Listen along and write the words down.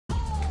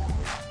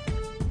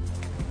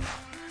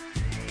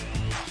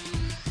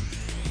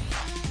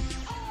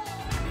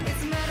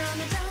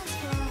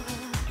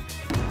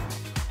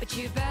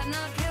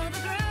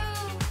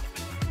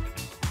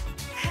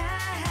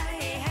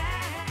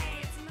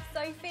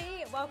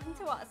welcome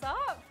to What's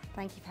Up.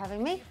 Thank you for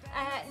having me.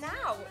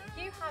 Now,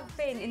 you have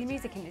been in the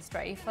music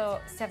industry for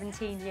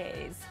 17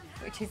 years,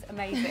 which is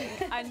amazing.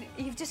 And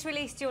you've just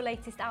released your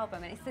latest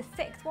album, and it's the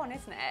 6th one,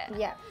 isn't it?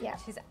 Yeah, yeah.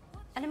 Which is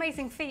an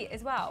amazing feat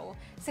as well.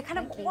 So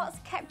what's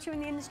kept you in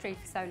the industry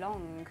for so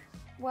long?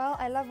 Well,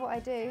 I love what I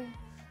do.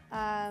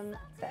 The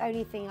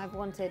only thing I've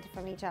wanted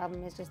from each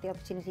album is just the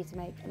opportunity to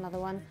make another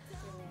one,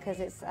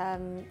 because it's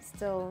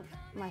still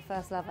my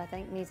first love, I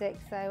think, music.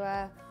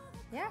 So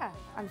yeah,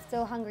 I'm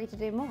still hungry to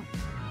do more.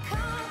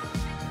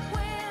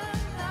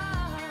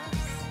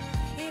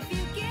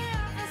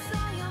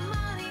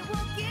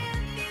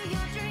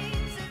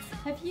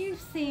 Have you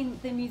seen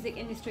the music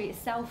industry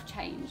itself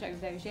change over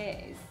those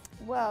years?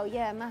 Well,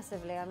 yeah,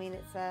 massively. I mean,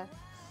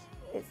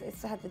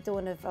 it's had the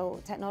dawn of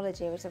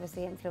technology, which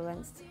obviously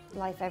influenced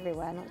life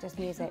everywhere, not just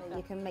music.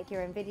 You can make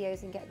your own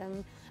videos and get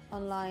them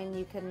online.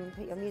 You can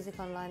put your music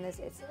online.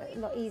 It's a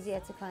lot easier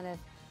to kind of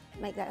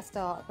make that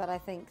start. But I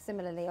think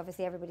similarly,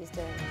 obviously, everybody's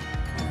doing it.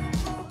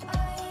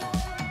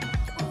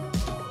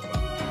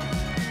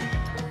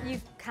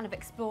 You've kind of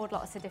explored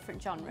lots of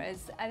different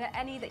genres. Are there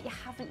any that you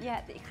haven't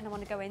yet that you kind of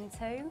want to go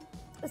into?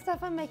 The stuff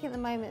I'm making at the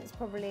moment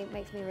probably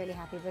makes me really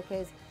happy,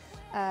 because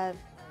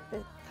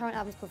the current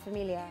album's called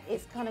Familia.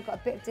 It's kind of got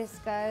a bit of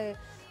disco,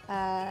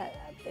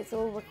 it's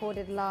all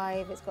recorded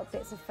live, it's got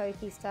bits of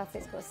folky stuff,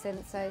 it's got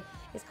synth, so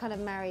it's kind of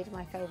married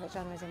my favourite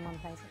genres in one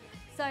place.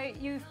 So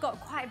you've got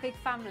quite a big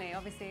family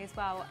obviously as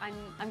well, and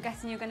I'm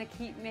guessing you're going to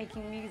keep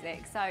making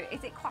music, so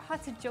is it quite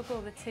hard to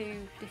juggle the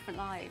two different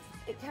lives?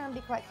 It can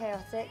be quite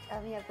chaotic. I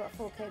mean, I've got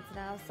 4 kids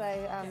now, so...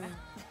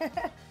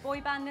 Yeah.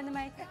 Boy band in the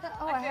making?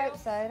 Oh, I hope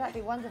so. That'd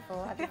be wonderful.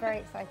 I'd be very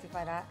excited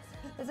by that.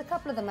 There's a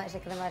couple of them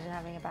actually I can imagine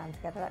having a band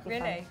together. That'd be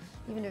really fun.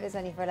 Even if it's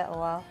only for a little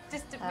while.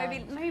 Just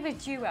maybe a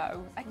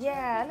duo.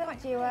 Yeah, a little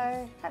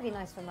duo. That'd be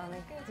nice for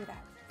Mummy. Do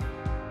that.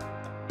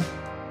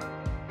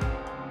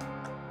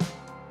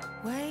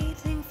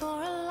 Waiting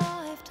for a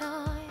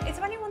lifetime. Is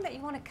there anyone that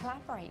you want to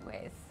collaborate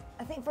with?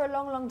 I think for a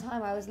long, long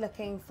time I was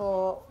looking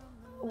for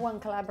one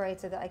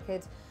collaborator that I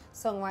could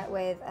songwrite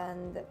with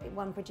and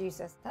one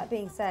producer. That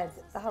being said,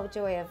 the whole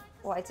joy of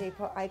what I do,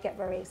 I get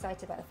very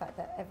excited about the fact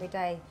that every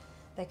day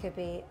there could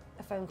be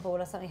a phone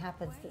call or something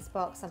happens that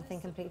sparks something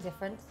completely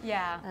different.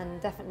 Yeah.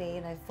 And definitely,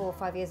 4 or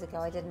 5 years ago,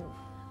 I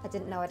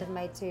didn't know I'd have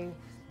made two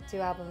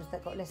albums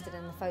that got listed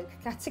in the folk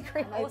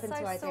category. I'm open to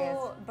ideas. I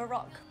also saw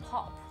Baroque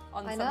pop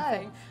on I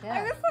something. Know, yeah.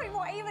 I was like,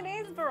 what even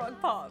is Baroque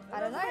pop?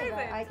 I don't know,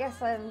 but I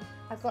guess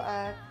I've got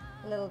a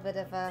little bit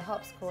of a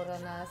hops chord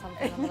on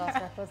something on the last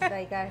record, so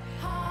there you go.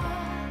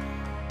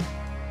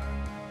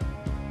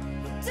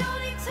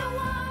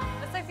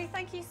 Sophie,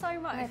 thank you so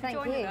much for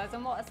joining us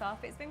on What's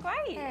Up. It's been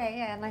great.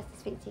 Yeah, nice to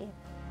speak to you.